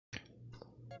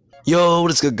Yo,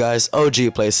 what is good, guys?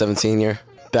 OG Play 17 here,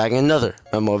 back in another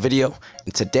MMO video,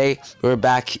 and today we're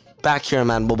back here in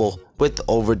Man Bubble with the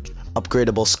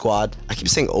upgradable squad. I keep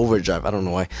saying overdrive, I don't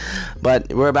know why,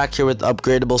 but we're back here with the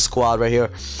upgradable squad right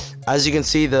here. As you can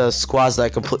see, the squad's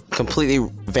like completely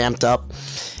vamped up.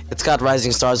 It's got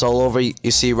rising stars all over.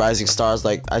 You see rising stars,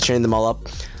 like I trained them all up,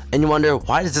 and you wonder,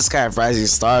 why does this guy have rising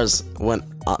stars when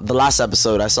the last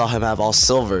episode I saw him have all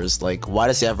silvers? Like, why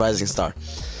does he have rising star?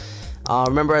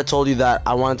 Remember I told you that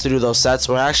I wanted to do those sets.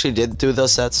 Well, I actually did do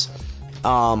those sets.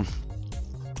 Well,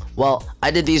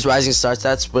 I did these rising star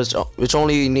sets, which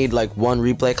only need like one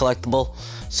replay collectible.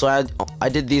 So I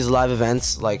did these live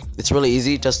events. Like, it's really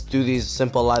easy. Just do these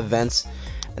simple live events,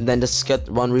 and then just get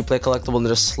one replay collectible, and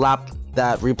just slap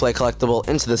that replay collectible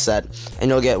into the set, and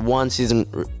you'll get one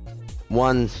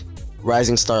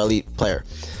rising star elite player.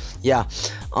 Yeah.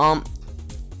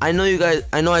 I know you guys.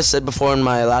 I know I said before in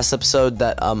my last episode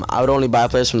that I would only buy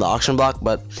players from the auction block,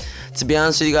 but to be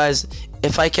honest with you guys,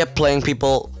 if I kept playing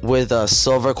people with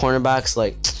silver cornerbacks,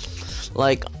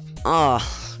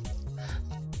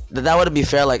 that wouldn't be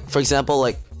fair. Like for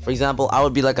example, I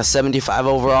would be like a 75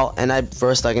 overall, and I'd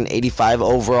verse like an 85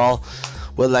 overall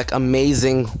with like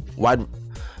amazing wide.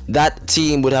 That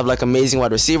team would have like amazing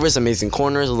wide receivers, amazing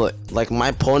corners. Like my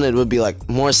opponent would be like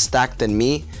more stacked than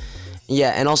me.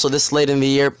 Yeah, and also this late in the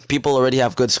year, people already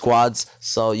have good squads,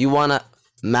 so you wanna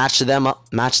match them.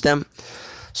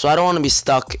 So I don't want to be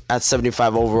stuck at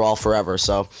 75 overall forever.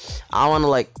 So I want to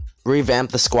like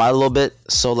revamp the squad a little bit,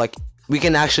 so like we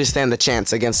can actually stand the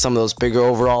chance against some of those bigger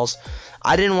overalls.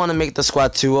 I didn't want to make the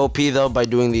squad too OP though by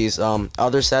doing these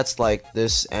other sets like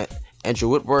this Andrew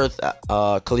Whitworth,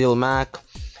 Khalil Mack,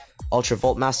 Ultra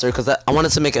Volt Master, because I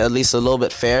wanted to make it at least a little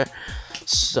bit fair.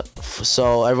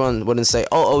 So everyone wouldn't say,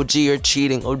 oh, OG, you're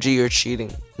cheating, OG, you're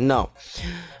cheating. No,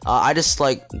 I just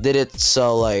like did it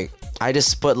so like I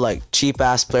just put like cheap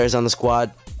ass players on the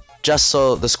squad just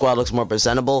so the squad looks more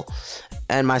presentable,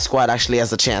 and my squad actually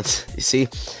has a chance. You see,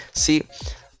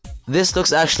 this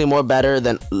looks actually more better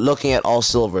than looking at all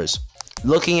silvers.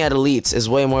 Looking at elites is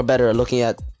way more better than looking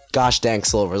at gosh dang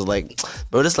silvers. Like,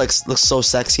 bro, this like looks so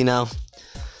sexy now.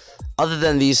 Other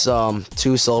than these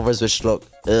two silvers, which look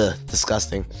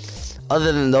disgusting.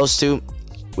 Other than those two,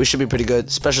 we should be pretty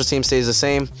good. Special team stays the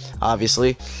same,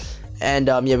 obviously, and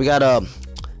yeah, we got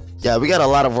a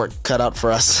lot of work cut out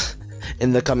for us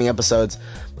in the coming episodes.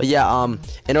 But yeah,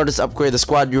 in order to upgrade the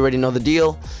squad, you already know the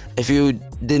deal. If you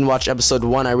didn't watch episode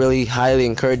 1, I really highly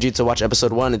encourage you to watch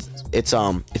episode 1. It's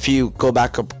if you go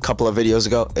back a couple of videos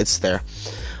ago, it's there.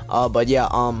 But yeah,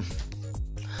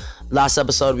 last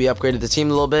episode we upgraded the team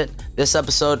a little bit. This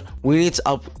episode we need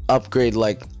to upgrade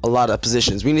like a lot of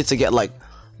positions. We need to go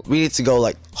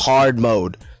like hard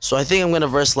mode. So I think I'm gonna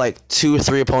verse like 2 or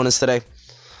 3 opponents today.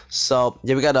 So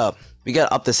yeah, we gotta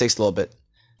up the 6 a little bit.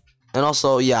 And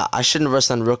also, yeah, I shouldn't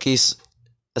verse on rookies.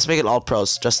 Let's make it all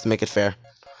pros just to make it fair.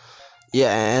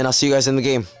 Yeah, and I'll see you guys in the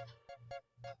game.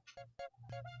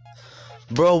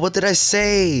 Bro, what did I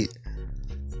say?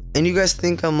 And you guys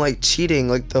think I'm like cheating?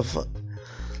 Like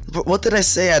what did I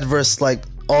say? I'd verse like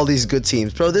all these good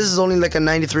teams, bro. This is only like a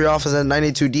 93 offense and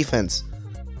 92 defense.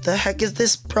 The heck is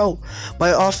this, bro? My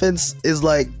offense is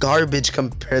like garbage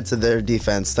compared to their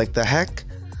defense. Like, the heck?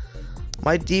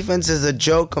 My defense is a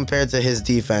joke compared to his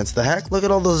defense. The heck? Look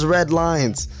at all those red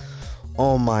lines.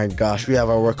 Oh my gosh, we have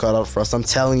our work cut out for us. I'm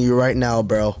telling you right now,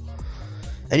 bro.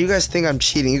 And you guys think I'm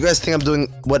cheating. You guys think I'm doing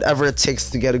whatever it takes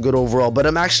to get a good overall, but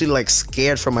I'm actually like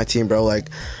scared for my team, bro. Like,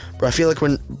 bro, I feel like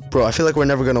we're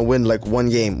never gonna win like one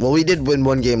game. Well, we did win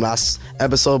one game last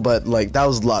episode, but like that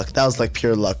was luck. That was like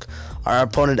pure luck. Our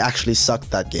opponent actually sucked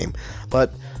that game.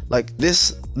 But like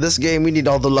this game, we need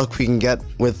all the luck we can get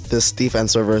with this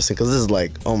defense reversing, because this is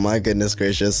like, oh my goodness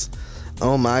gracious,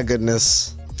 oh my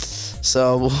goodness.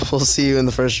 So we'll see you in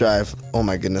the first drive. Oh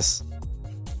my goodness.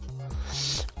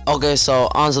 Okay, so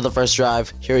on to the first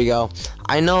drive. Here we go.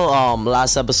 I know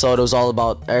last episode it was all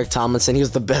about Eric Tomlinson. He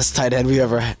was the best tight end we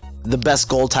ever had. The best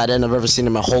gold tight end I've ever seen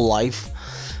in my whole life.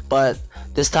 But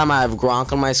this time I have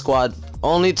Gronk on my squad,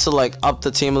 only to like up the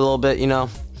team a little bit, you know.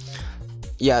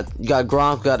 Yeah, you got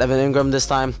Gronk, we got Evan Ingram this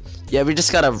time. Yeah, we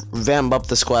just gotta vamp up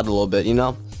the squad a little bit, you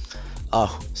know.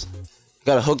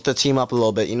 Gotta hook the team up a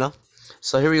little bit, you know.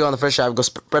 So here we go on the first drive. Go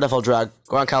spread FL drag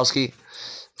Gronkowski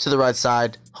to the right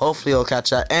side. Hopefully he'll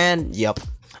catch that. And yep,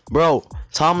 bro,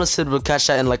 Tomlinson would catch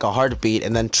that in like a heartbeat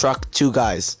and then truck 2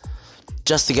 guys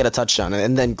just to get a touchdown.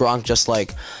 And then Gronk just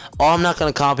like, oh, I'm not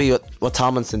gonna copy what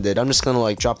Tomlinson did. I'm just gonna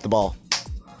like drop the ball.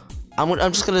 I'm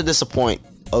just gonna disappoint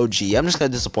OG. I'm just gonna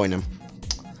disappoint him.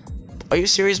 Are you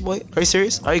serious, boy? Are you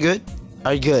serious? Are you good?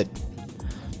 Are you good,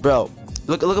 bro?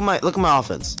 Look at my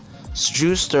offense.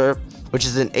 Schuster, which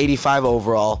is an 85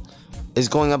 overall, is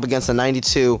going up against a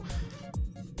 92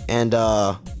 and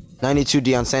 92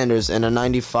 Deion Sanders and a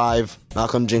 95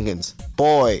 Malcolm Jenkins.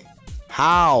 Boy,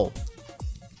 how?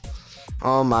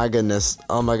 Oh my goodness.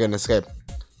 Oh my goodness. Okay,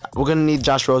 we're gonna need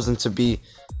Josh Rosen to be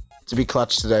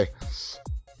clutch today.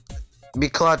 Be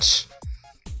clutch.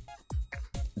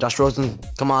 Josh Rosen,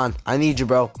 come on. I need you,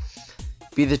 bro.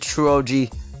 Be the true OG.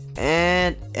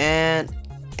 And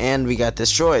we got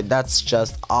destroyed. That's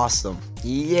just awesome.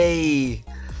 Yay.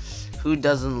 Who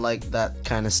doesn't like that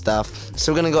kind of stuff?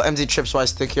 So we're gonna go empty trips while I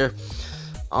stick here.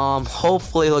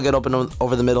 Hopefully he'll get open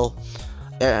over the middle.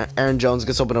 Aaron Jones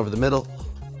gets open over the middle.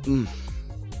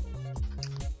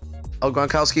 Oh,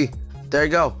 Gronkowski. There you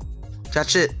go.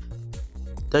 Catch it.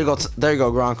 There you go. There you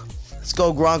go, Gronk. Let's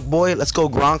go, Gronk, boy. Let's go,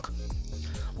 Gronk.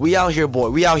 We out here,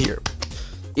 boy. We out here.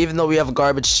 Even though we have a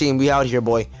garbage team, we out here,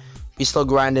 boy. We still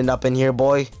grinding up in here,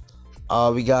 boy.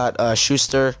 We got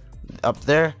Schuster up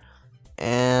there,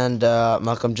 and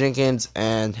Malcolm Jenkins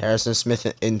and Harrison Smith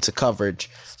into coverage.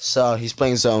 So he's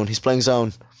playing zone. He's playing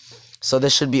zone. So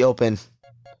this should be open.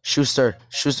 Schuster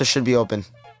should be open.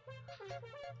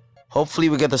 Hopefully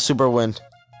we get the super win.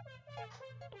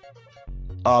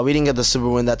 We didn't get the super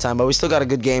win that time, but we still got a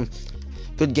good game.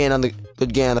 Good gain on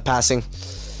the passing.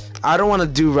 I don't want to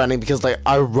do running because like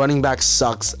our running back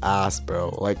sucks ass, bro.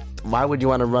 Like, why would you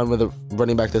want to run with a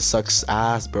running back that sucks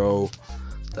ass, bro?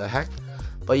 The heck?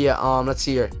 But yeah, let's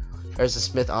see here. Harrison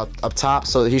Smith up top,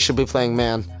 so he should be playing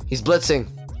man. He's blitzing.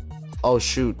 Oh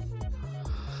shoot.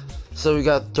 So we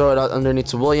got throw it out underneath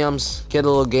to Williams. Get a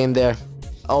little game there.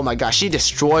 Oh my gosh, he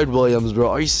destroyed Williams,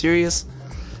 bro. Are you serious?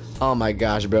 Oh my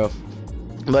gosh, bro.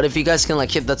 But if you guys can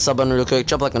like hit that sub button real quick,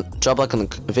 drop like on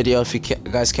the video if you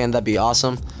guys can, that'd be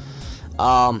awesome.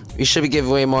 We should be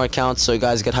giving away more accounts, so you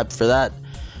guys get hyped for that.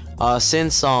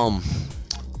 Since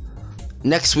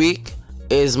next week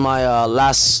is my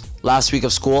last week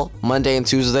of school, Monday and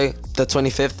Tuesday, the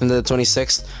 25th and the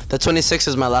 26th. The 26th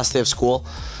is my last day of school.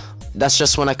 That's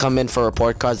just when I come in for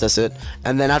report cards. That's it.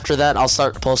 And then after that, I'll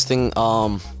start posting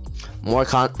more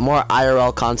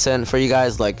IRL content for you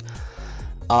guys. Like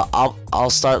I'll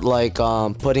start like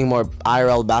putting more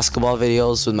IRL basketball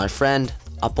videos with my friend.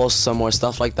 I'll post some more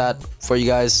stuff like that for you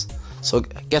guys. So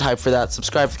get hyped for that.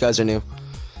 Subscribe if you guys are new.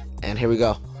 And here we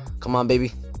go. Come on,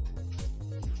 baby.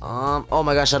 Oh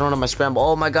my gosh, I don't have my scramble.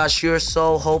 Oh my gosh, you're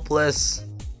so hopeless.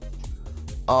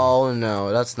 Oh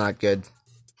no, that's not good.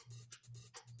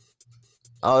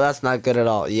 Oh, that's not good at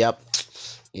all. Yep.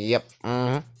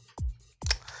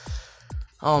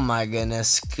 Oh my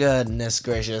goodness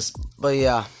gracious. But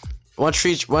yeah, once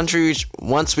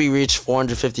we reach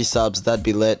 450 subs, that'd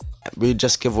be lit. We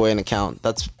just give away an account.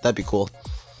 That'd be cool.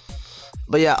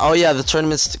 But yeah, oh yeah, the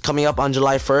tournament's coming up on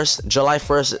July 1st. July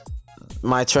 1st,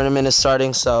 my tournament is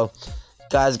starting, so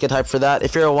guys, get hyped for that.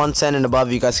 If you're a 110 and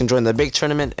above, you guys can join the big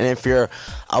tournament, and if you're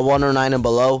a 109 and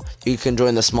below, you can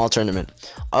join the small tournament.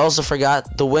 I also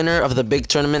forgot, the winner of the big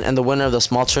tournament and the winner of the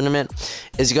small tournament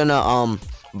is gonna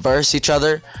verse each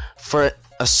other for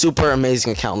a super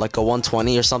amazing account, like a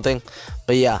 120 or something.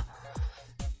 But yeah,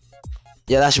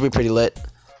 that should be pretty lit.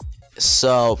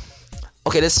 So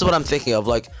okay, this is what I'm thinking of.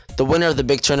 Like, the winner of the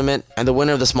big tournament and the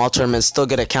winner of the small tournament still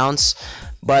get accounts,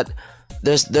 but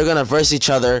they're gonna verse each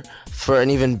other for an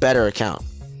even better account.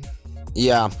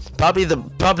 Yeah, probably the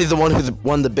one who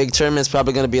won the big tournament is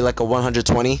probably gonna be like a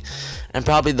 120, and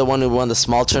probably the one who won the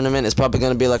small tournament is probably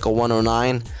gonna be like a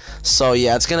 109. So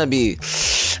yeah, it's gonna be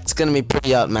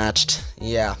pretty outmatched.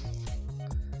 Yeah.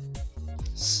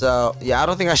 So yeah, I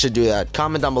don't think I should do that.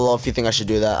 Comment down below if you think I should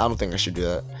do that. I don't think I should do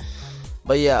that.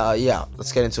 But yeah,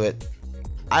 let's get into it.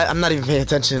 I'm not even paying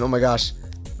attention. Oh my gosh,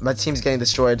 my team's getting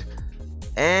destroyed.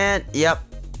 And yep,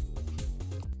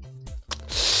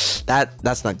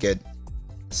 that's not good.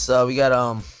 So we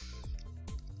gotta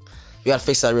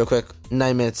fix that real quick.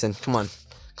 9 minutes in. Come on,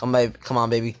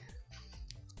 baby.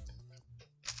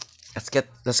 Let's get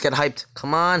hyped.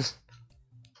 Come on,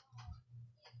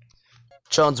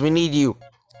 Jones, we need you.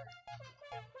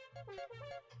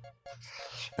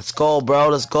 Let's go, bro.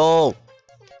 Let's go.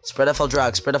 Spread FL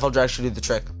drag. Spread FL drag should do the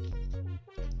trick.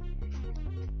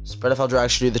 Spread FL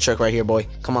drag should do the trick right here, boy.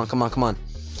 Come on.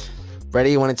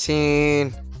 Ready?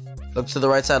 118. Look to the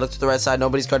right side.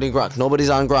 Nobody's guarding Gronk. Nobody's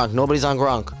on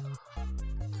Gronk.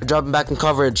 They're dropping back in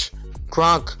coverage.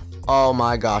 Gronk. Oh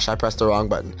my gosh, I pressed the wrong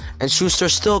button. And Schuster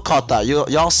still caught that.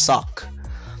 Y'all suck.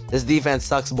 This defense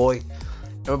sucks, boy.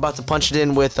 And we're about to punch it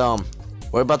in with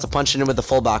the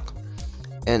fullback.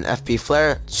 And FP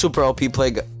Flair. Super OP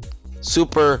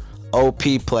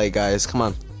play, guys. Come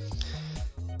on.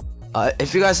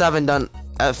 If you guys haven't done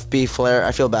FB Flair,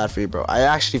 I feel bad for you, bro. I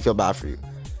actually feel bad for you.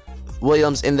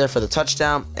 Williams in there for the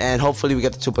touchdown, and hopefully we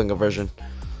get the 2-point conversion.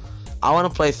 I want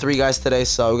to play 3 guys today,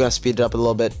 so we're gonna speed it up a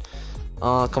little bit.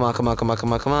 Come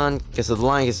on. Gets to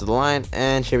the line,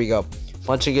 and here we go.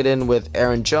 Punching it in with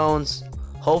Aaron Jones.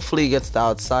 Hopefully he gets to the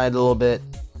outside a little bit.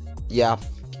 Yeah,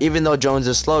 even though Jones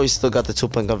is slow, he still got the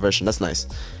 2-point conversion. That's nice.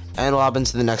 And we'll hop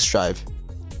into the next drive.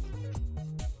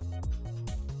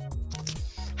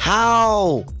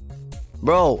 How?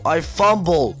 Bro, I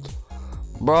fumbled.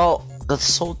 Bro, that's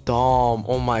so dumb.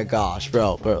 Oh my gosh,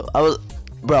 bro.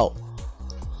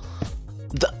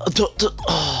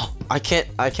 I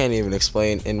can't even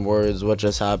explain in words what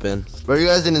just happened. Bro, you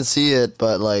guys didn't see it,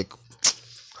 but like,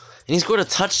 and he scored a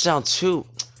touchdown too.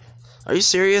 Are you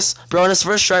serious? Bro, in his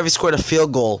first drive, he scored a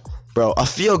field goal. Bro, a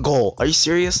field goal. Are you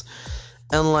serious?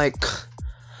 And like,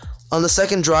 on the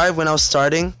second drive when I was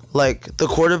starting, like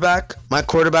my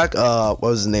quarterback, what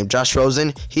was his name? Josh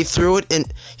Rosen. He threw it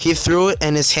and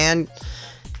his hand,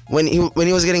 when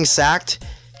he was getting sacked,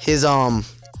 his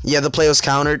the play was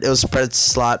countered. It was spread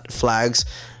slot flags.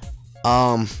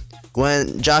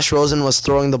 When Josh Rosen was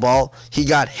throwing the ball, he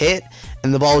got hit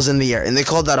and the ball was in the air, and they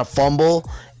called that a fumble.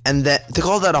 And then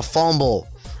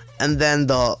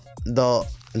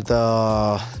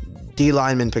the D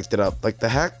lineman picked it up. Like, the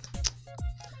heck?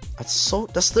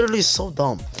 That's literally so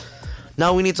dumb.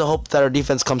 Now we need to hope that our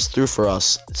defense comes through for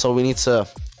us. So we need to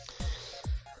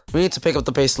pick up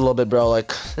the pace a little bit, bro.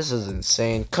 Like, this is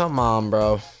insane. Come on,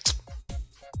 bro.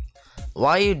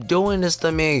 Why are you doing this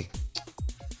to me?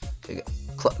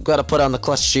 Gotta put on the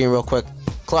clutch gene real quick.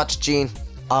 Clutch gene.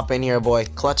 Up in here, boy.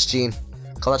 Clutch gene.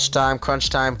 Clutch time, crunch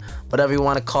time, whatever you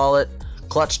want to call it.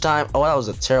 Clutch time. Oh, that was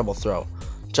a terrible throw.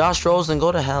 Josh Rosen,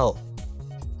 go to hell.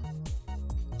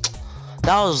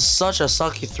 That was such a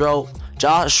sucky throw.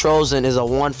 Josh Rosen is a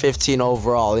 115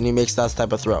 overall, and he makes that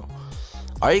type of throw.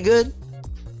 Are you good?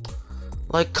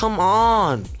 Like, come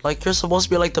on. Like, you're supposed to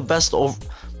be like the best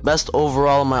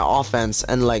overall in my offense,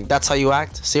 and like, that's how you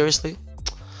act? Seriously?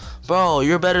 Bro,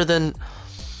 you're better than...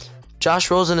 Josh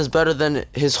Rosen is better than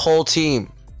his whole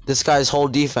team. This guy's whole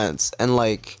defense, and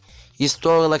like, he's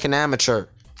throwing like an amateur.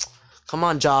 Come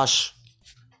on, Josh.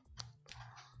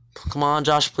 Come on,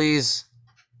 Josh, please.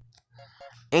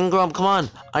 Ingram, come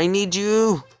on. I need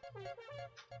you.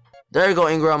 There you go,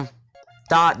 Ingram.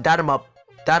 Dot him up.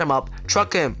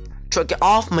 Truck him. Get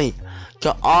off me.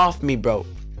 Get off me, bro.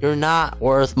 You're not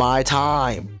worth my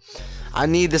time. I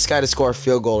need this guy to score a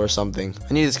field goal or something.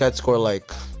 I need this guy to score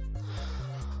like...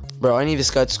 Bro, I need this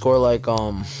guy to score like,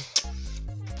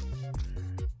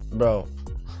 bro,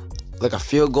 like a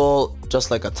field goal, just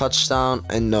like a touchdown,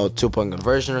 and no 2-point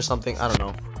conversion or something. I don't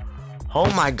know.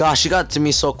 Oh my gosh, you got to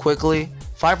me so quickly.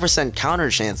 5%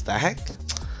 counter chance. The heck?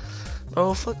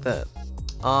 Bro, fuck that.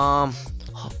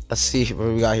 Let's see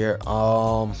what we got here.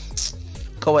 Go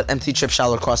with empty chip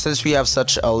shallow cross. Since we have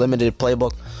such a limited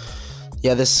playbook,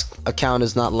 yeah, this account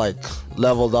is not like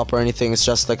leveled up or anything. It's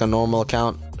just like a normal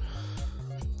account.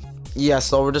 Yeah,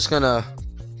 so we're just gonna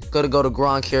go to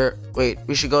Gronk here. Wait,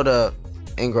 we should go to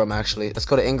Ingram actually. Let's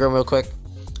go to Ingram real quick.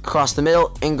 Across the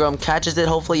middle, Ingram catches it.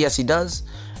 Hopefully, yes, he does.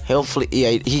 Hopefully, yeah,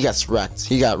 he gets wrecked.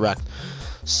 He got wrecked.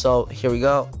 So here we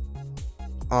go.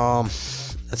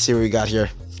 Let's see what we got here.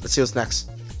 Let's see what's next.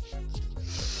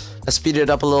 Let's speed it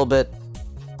up a little bit.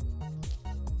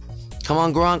 Come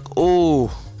on, Gronk. Ooh,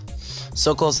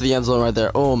 so close to the end zone right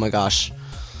there. Oh my gosh.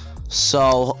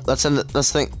 So let's end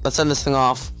this thing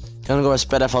off. I'm gonna go with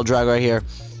spread FL drag right here.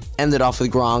 End it off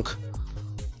with Gronk.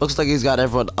 Looks like he's got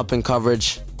everyone up in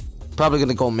coverage. Probably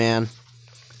gonna go man.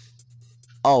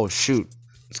 Oh shoot,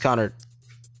 it's countered.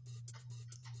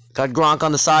 Got Gronk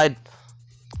on the side.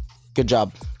 Good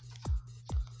job.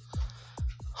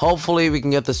 Hopefully we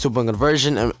can get this 2-point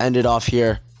conversion and end it off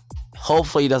here.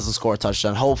 Hopefully he doesn't score a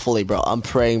touchdown. Hopefully, bro. I'm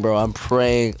praying, bro.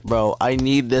 I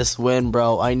need this win,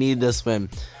 bro. I need this win.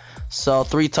 So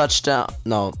 3 touchdowns.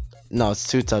 No, it's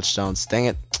 2 touchdowns. Dang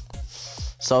it.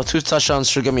 So 2 touchdowns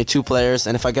should give me 2 players.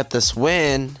 And if I get this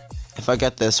win,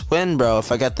 bro,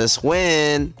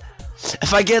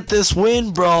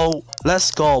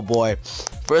 let's go, boy.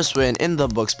 First win in the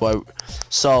books, boy.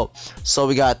 So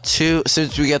we got 2.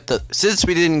 Since we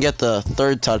didn't get the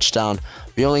 3rd touchdown,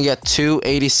 we only get 2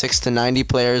 86-90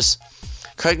 players.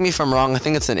 Correct me if I'm wrong. I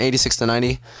think it's an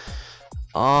 86-90.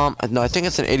 No, I think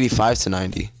it's an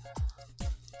 85-90.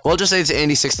 We'll just say it's an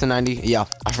 86-90. Yeah,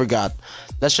 I forgot.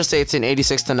 Let's just say it's an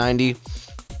 86-90.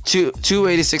 Two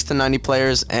 86-90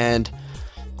 players and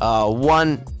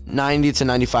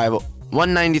 190-95,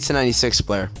 190-96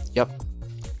 player. Yep.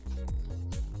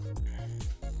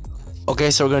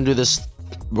 Okay, so we're gonna do this.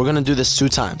 We're gonna do this 2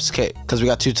 times. Okay, because we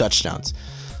got 2 touchdowns.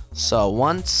 So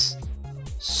once.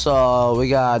 So we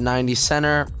got 90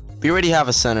 center. We already have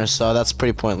a center, so that's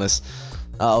pretty pointless.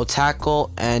 O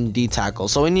tackle and D tackle.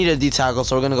 So we need a D tackle,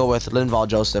 so we're gonna go with Linval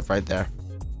Joseph right there.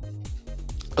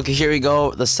 Okay, here we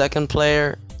go. The second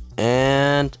player,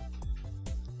 and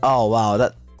oh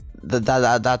wow,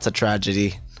 that's a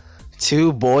tragedy.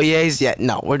 2 Boyes? Yeah,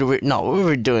 no, we're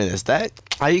doing this. That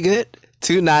are you good?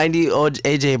 290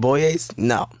 AJ Boyes?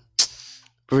 No,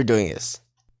 we're doing this.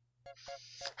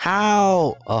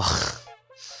 How? Ugh.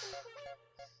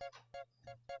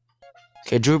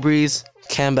 Okay, Drew Brees,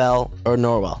 Campbell, or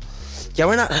Norwell. Yeah,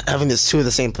 we're not having this 2 of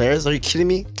the same players. Are you kidding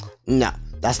me? No,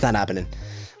 that's not happening.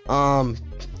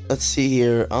 Let's see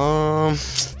here.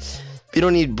 We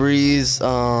don't need Breeze.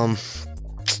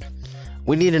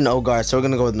 We need an O guard, so we're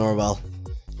gonna go with Norwell.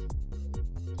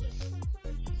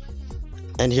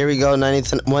 And here we go,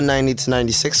 190 to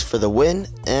 96 for the win.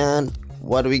 And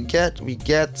what do we get? We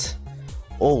get,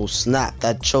 oh snap,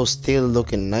 that Joe Staley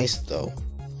looking nice though.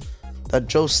 But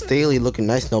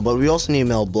we also need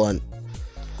Mel Blount.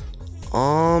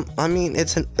 I mean,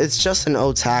 it's just an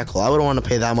O tackle. I wouldn't want to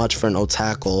pay that much for an O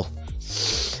tackle.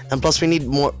 And plus, we need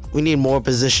more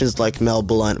positions like Mel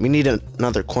Blount. We need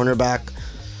another cornerback.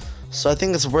 So I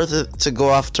think it's worth it to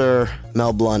go after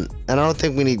Mel Blount. And I don't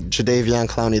think we need Jadeveon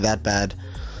Clowney that bad.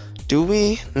 Do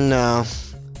we? No.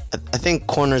 I think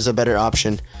corner's a better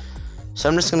option. So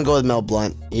I'm just gonna go with Mel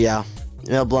Blount. Yeah,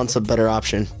 Mel Blount's a better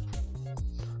option.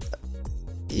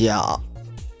 Yeah,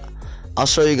 I'll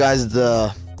show you guys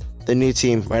the new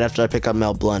team right after I pick up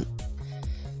Mel Blount.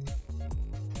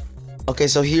 Okay,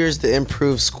 so here's the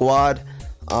improved squad.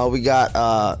 We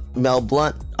got Mel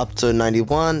Blount up to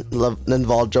 91,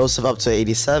 Linval Joseph up to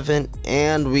 87,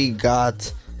 and we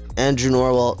got Andrew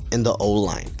Norwell in the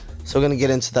O-line. So we're gonna get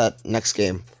into that next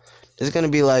game. It's gonna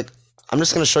be like, I'm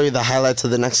just gonna show you the highlights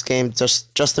of the next game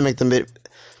just to make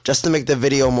the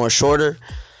video more shorter.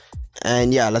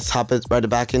 And yeah, let's hop it right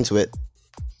back into it.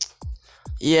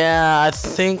 Yeah, I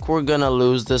think we're gonna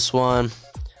lose this one.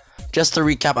 Just to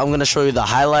recap, I'm gonna show you the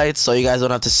highlights so you guys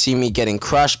don't have to see me getting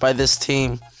crushed by this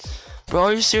team. Bro,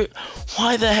 are you serious?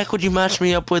 Why the heck would you match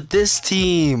me up with this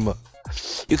team?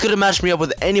 You could have matched me up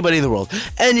with anybody in the world.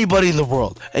 Anybody in the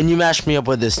world. And you matched me up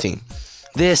with this team.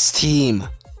 This team.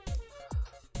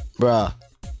 Bruh.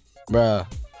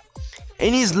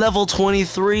 And he's level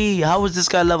 23. How is this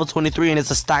guy level 23 and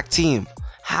it's a stacked team?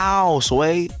 How,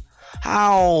 Sway?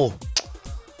 How?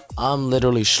 I'm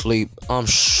literally sleep. I'm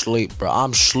sleep, bro.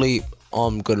 I'm sleep.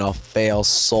 I'm gonna fail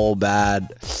so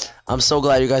bad. I'm so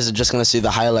glad you guys are just gonna see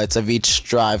the highlights of each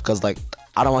drive, because like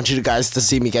I don't want you guys to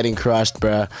see me getting crushed,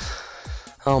 bro.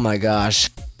 Oh my gosh.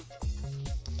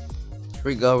 Here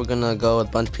we go. We're gonna go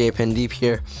with bunch PA pin deep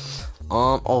here.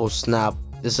 Oh snap.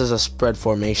 This is a spread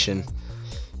formation.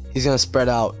 He's gonna spread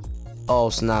out. Oh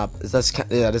snap.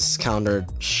 Yeah, this is countered.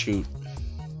 Shoot.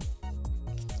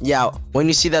 Yeah, when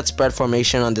you see that spread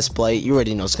formation on display, you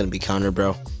already know it's gonna be countered,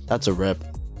 bro. That's a rip.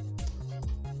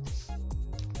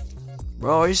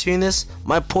 Bro, are you seeing this?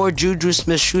 My poor Juju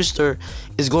Smith-Schuster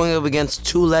is going up against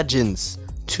 2 legends.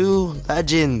 2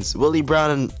 legends. Willie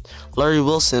Brown and Larry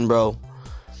Wilson, bro.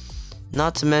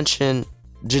 Not to mention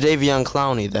Jadeveon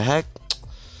Clowney. The heck?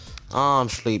 I'm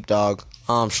sleep, dog.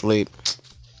 I'm sleep.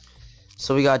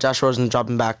 So we got Josh Rosen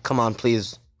dropping back. Come on,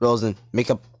 please, Rosen. Make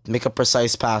a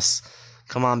precise pass.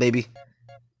 Come on, baby.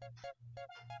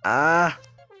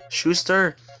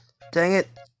 Schuster. Dang it.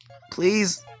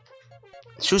 Please.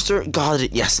 Schuster. Got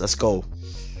it. Yes, let's go.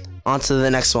 On to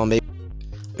the next one, baby.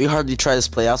 We hardly try this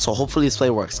play out, so hopefully this play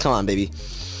works. Come on, baby.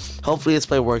 Hopefully this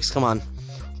play works. Come on.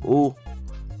 Ooh.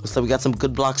 Looks like we got some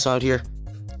good blocks out here.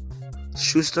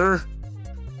 Schuster.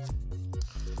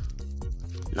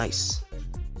 Nice.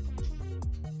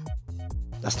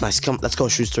 That's nice. Come, let's go,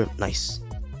 Schuster. Nice.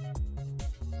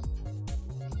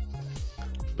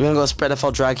 We're gonna go spread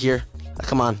FL drag here.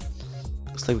 Come on.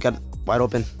 Looks like we got it wide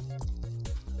open.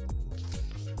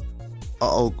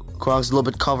 Uh-oh. Gronk's a little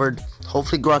bit covered.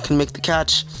 Hopefully Gronk can make the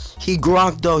catch. He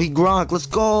Gronk though. He Gronk. Let's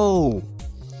go.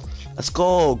 Let's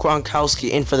go.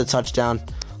 Gronkowski in for the touchdown.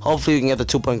 Hopefully we can get the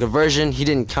 2-point conversion. He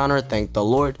didn't counter. Thank the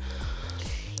Lord.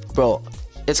 Bro,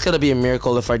 it's gonna be a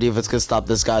miracle if our defense can stop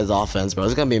this guy's offense, bro.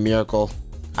 It's gonna be a miracle.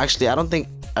 Actually, I don't think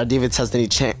our defense has any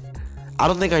chance. I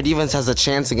don't think our defense has a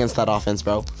chance against that offense,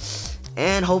 bro.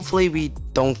 And hopefully we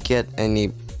don't get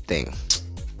anything.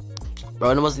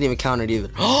 Bro, it wasn't even countered either.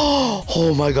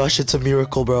 Oh my gosh, it's a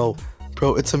miracle, bro.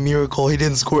 Bro, it's a miracle. He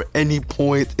didn't score any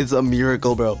points. It's a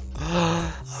miracle, bro.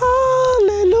 Hallelujah.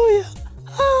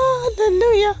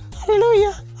 Hallelujah.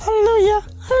 Hallelujah. Hallelujah.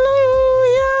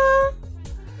 Hallelujah.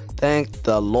 Thank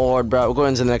the Lord, bro. We're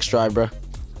going to the next drive, bro.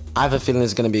 I have a feeling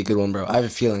it's going to be a good one, bro. I have a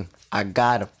feeling. I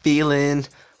got a feeling.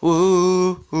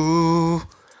 Ooh, ooh.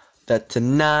 that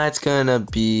tonight's gonna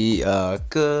be a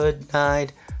good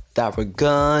night, that we're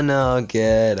gonna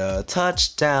get a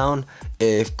touchdown.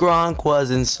 If Gronk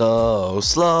wasn't so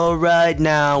slow right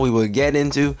now, we would get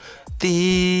into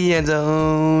the end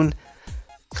zone.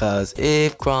 Cause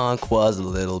if Gronk was a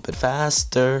little bit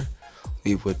faster,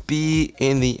 we would be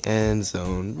in the end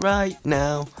zone right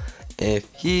now.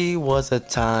 If he was a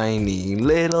tiny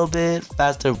little bit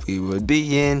faster, we would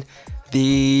be in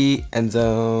the end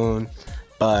zone.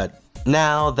 But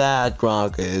now that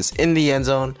Gronk is in the end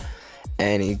zone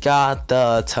and he got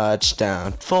the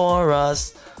touchdown for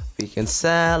us, we can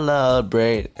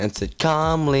celebrate and sit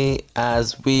calmly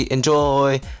as we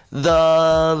enjoy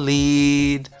the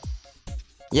lead.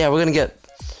 Yeah, we're gonna get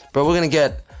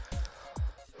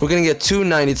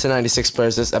 290 to 96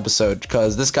 players this episode,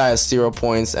 because this guy has 0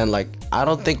 points, and like I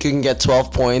don't think you can get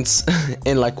 12 points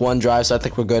in like one drive, so I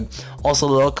think we're good. Also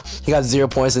look, he got 0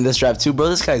 points in this drive too, bro.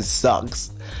 This guy sucks.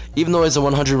 Even though it's a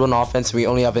 101 offense, we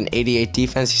only have an 88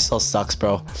 defense, he still sucks,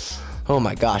 bro. Oh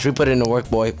my gosh, we put it in work,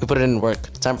 boy. We put it in work.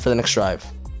 Time for the next drive.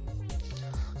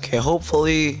 Okay,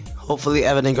 hopefully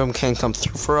Evan Ingram can come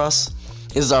through for us.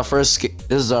 This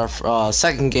is our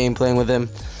second game playing with him.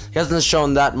 He hasn't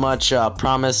shown that much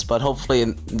promise, but hopefully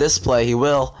in this play he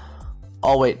will.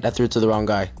 Oh wait, that threw to the wrong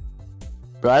guy.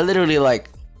 Bro, I literally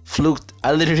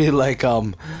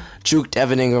juked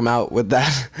Evan Ingram out with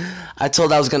that. I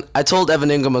told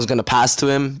Evan Ingram I was gonna pass to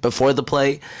him before the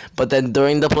play, but then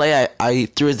during the play I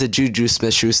threw it to Juju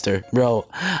Smith-Schuster. Bro,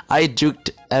 I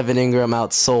juked Evan Ingram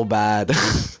out so bad.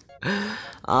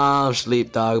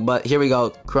 Sleep dog. But here we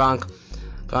go. Gronk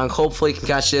hopefully can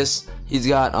catch this. He's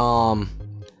got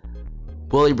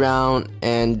Willie Brown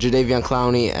and Jadeveon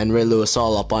Clowney and Ray Lewis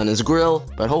all up on his grill,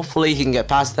 but hopefully he can get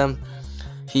past them.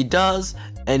 He does,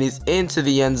 and he's into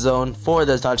the end zone for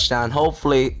the touchdown.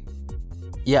 Hopefully,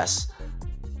 yes.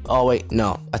 Oh wait,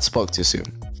 no, I spoke too soon.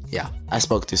 Yeah, I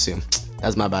spoke too soon.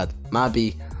 That's my bad. My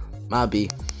B.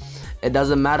 It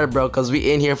doesn't matter, bro, because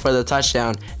we in here for the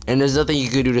touchdown, and there's nothing you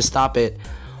could do to stop it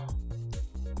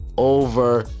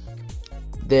over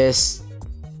this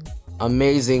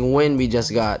amazing win we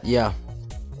just got. Yeah,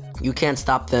 you can't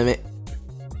stop them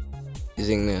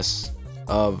using this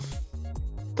of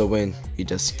the win we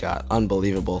just got.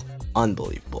 Unbelievable.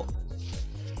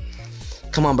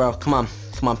 Come on, bro. Come on,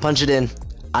 punch it in.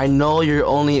 I know you're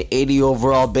only an 80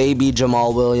 overall, baby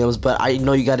Jamal Williams, but I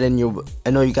know you got it in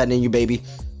you. Baby.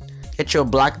 Get your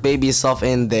black baby self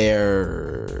in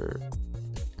there.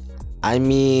 I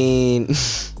mean,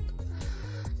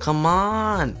 come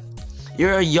on.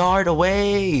 You're a yard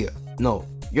away. No,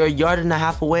 you're a yard and a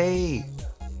half away.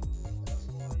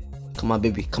 Come on,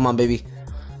 baby.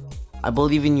 I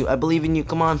believe in you.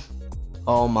 Come on.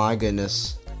 Oh my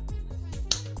goodness.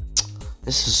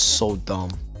 This is so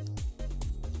dumb.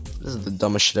 This is the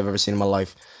dumbest shit I've ever seen in my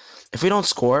life. If we don't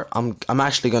score, I'm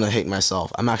actually gonna hate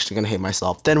myself.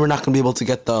 Then we're not gonna be able to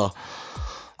get the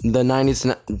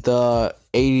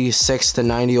 86 to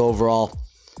 90 overall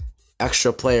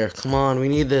extra player. Come on, we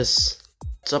need this.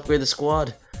 Let's upgrade the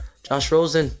squad. Josh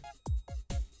Rosen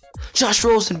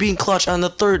being clutch on the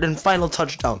third and final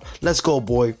touchdown. Let's go,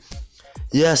 boy.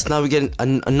 Yes, now we get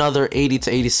another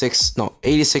 86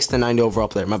 to 90 overall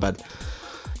player. My bad.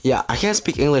 Yeah, I can't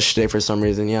speak English today for some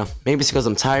reason. Yeah, maybe it's because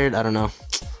I'm tired. I don't know.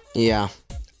 Yeah,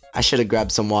 I should have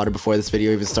grabbed some water before this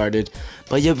video even started.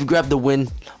 But yeah, we grabbed the win.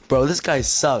 Bro, this guy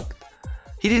sucked.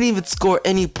 He didn't even score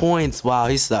any points. Wow,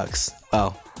 he sucks.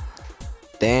 Wow.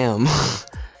 Damn.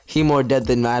 He more dead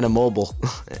than Madden Mobile.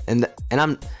 and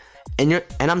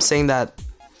I'm saying that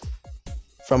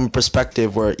from a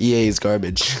perspective where EA is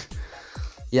garbage.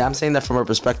 Yeah, I'm saying that from a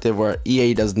perspective where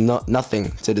EA does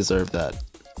nothing to deserve that.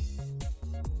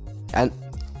 And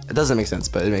it doesn't make sense,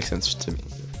 but it makes sense to me.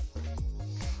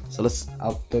 So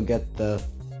I'll go get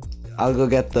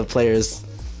the players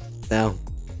now.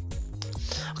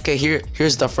 Okay,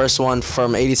 here's the first one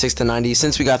from 86 to 90.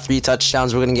 Since we got 3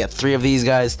 touchdowns, we're gonna get 3 of these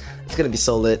guys. It's gonna be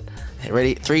so lit.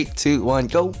 Ready? 3, 2, 1,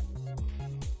 go.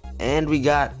 And we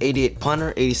got 88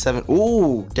 punter, 87.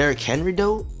 Ooh, Derrick Henry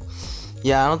though.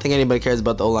 Yeah, I don't think anybody cares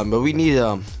about the O-line, but we need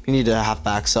a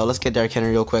halfback. So let's get Derrick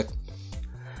Henry real quick.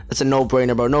 It's a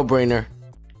no-brainer, bro. No-brainer.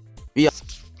 Yeah.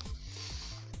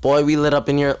 Boy, we lit up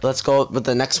in here. Let's go with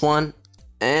the next one.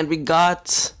 And we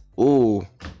got... Ooh.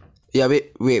 Yeah,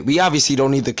 we obviously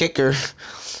don't need the kicker.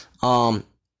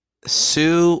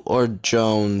 Sue or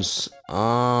Jones?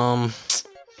 That's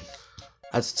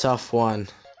a tough one.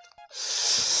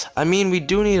 I mean, we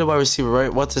do need a wide receiver,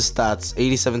 right? What's his stats?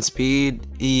 87 speed.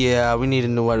 Yeah, we need a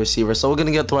new wide receiver. So we're going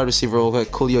to get the wide receiver real quick.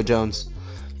 Julio Jones.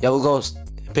 Yeah, we'll go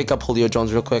pick up Julio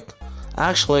Jones real quick.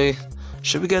 Actually,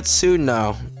 should we get Sue?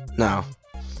 No.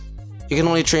 you can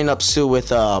only train up Sue with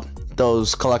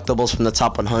those collectibles from the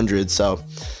top 100. So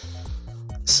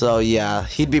yeah,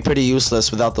 he'd be pretty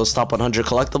useless without those top 100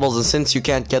 collectibles. And since you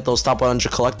can't get those top 100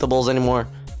 collectibles anymore,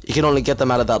 you can only get them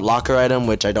out of that locker item,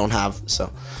 which I don't have. So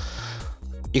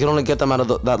you can only get them out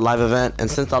of that live event.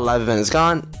 And since that live event is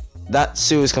gone, that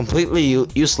Sue is completely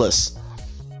useless.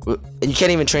 And you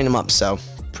can't even train him up, so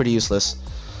pretty useless.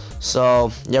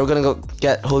 So yeah, we're gonna go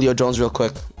get Julio Jones real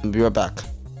quick and be right back.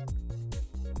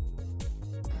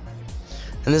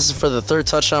 And this is for the third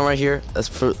touchdown right here. That's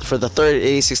for the third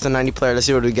 86 to 90 player. Let's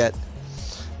see what we get.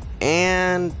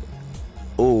 And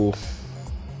ooh.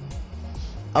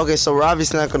 Okay, so we're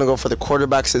obviously not gonna go for the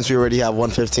quarterback since we already have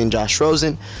 115 Josh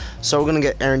Rosen. So we're gonna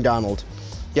get Aaron Donald.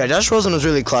 Yeah, Josh Rosen was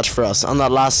really clutch for us on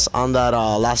that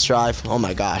last drive. Oh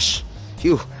my gosh.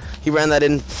 Phew. He ran that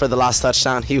in for the last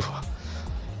touchdown.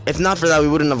 If not for that, we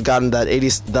wouldn't have gotten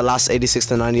the last 86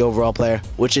 to 90 overall player,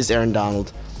 which is Aaron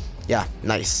Donald. Yeah,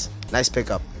 nice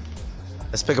pickup.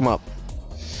 Let's pick him up.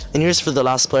 And here's for the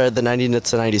last player, the 90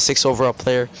 to 96 overall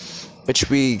player, which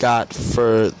we got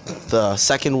for the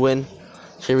second win.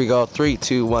 Here we go. 3,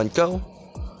 2, 1, go.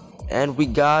 And we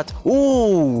got,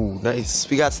 ooh, nice.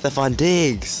 We got Stephon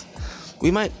Diggs.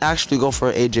 We might actually go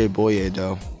for AJ Boye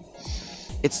though.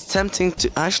 It's tempting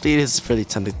to, actually it is really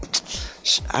tempting.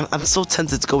 I'm so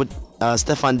tempted to go with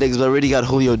Stephon Diggs, but I already got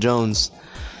Julio Jones.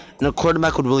 And a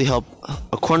cornerback would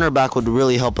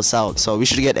really help us out. So we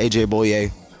should get AJ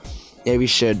Boye. Yeah, we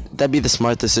should. That'd be the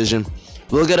smart decision.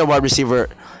 We'll get a wide receiver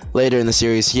later in the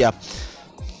series. Yeah.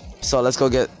 So let's go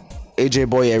get AJ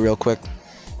Boye real quick.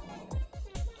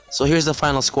 So here's the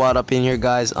final squad up in here,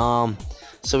 guys. So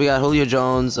we got Julio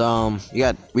Jones. We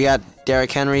got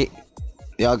Derrick Henry.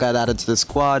 They all got added to the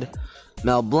squad.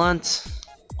 Mel Blount,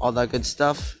 all that good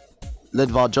stuff.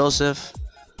 Lidval Joseph.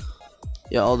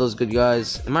 Yeah, all those good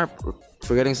guys. Am I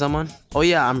forgetting someone? Oh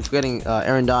yeah, I'm forgetting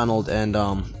Aaron Donald and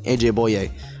AJ Boye.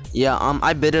 Yeah,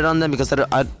 I bidded on them because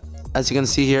as you can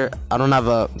see here, I don't have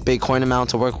a big coin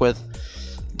amount to work with.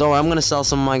 Don't worry, I'm gonna sell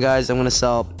some of my guys. I'm gonna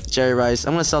sell Jerry Rice.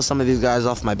 I'm gonna sell some of these guys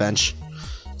off my bench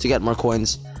to get more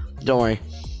coins. Don't worry,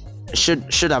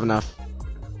 should have enough.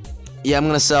 Yeah, I'm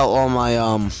gonna sell all my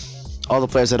all the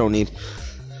players I don't need.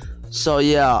 So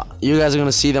yeah, you guys are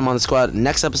gonna see them on the squad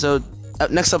next episode.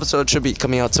 Next episode should be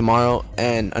coming out tomorrow,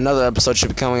 and another episode should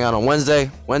be coming out on Wednesday.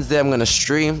 Wednesday I'm gonna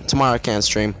stream. Tomorrow I can't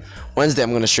stream. Wednesday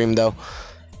I'm gonna stream though.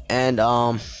 And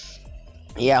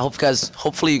yeah,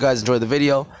 hopefully you guys enjoyed the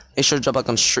video. Make sure to drop like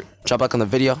on the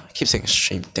video. I keep saying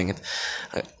stream, dang it.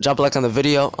 Drop a like on the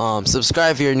video.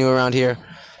 Subscribe if you're new around here.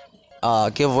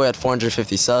 Giveaway at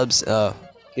 450 subs.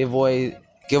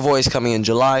 Giveaways coming in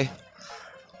July.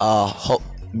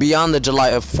 Beyond the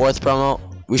July 4th promo,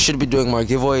 we should be doing more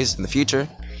giveaways in the future.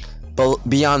 But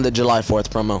beyond the July 4th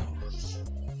promo,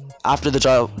 after the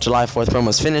July 4th promo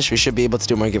is finished, we should be able to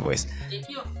do more giveaways.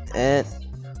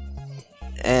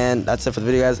 And that's it for the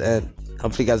video, guys. And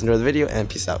hopefully you guys enjoyed the video, and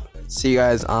peace out. See you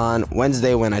guys on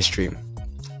Wednesday when I stream.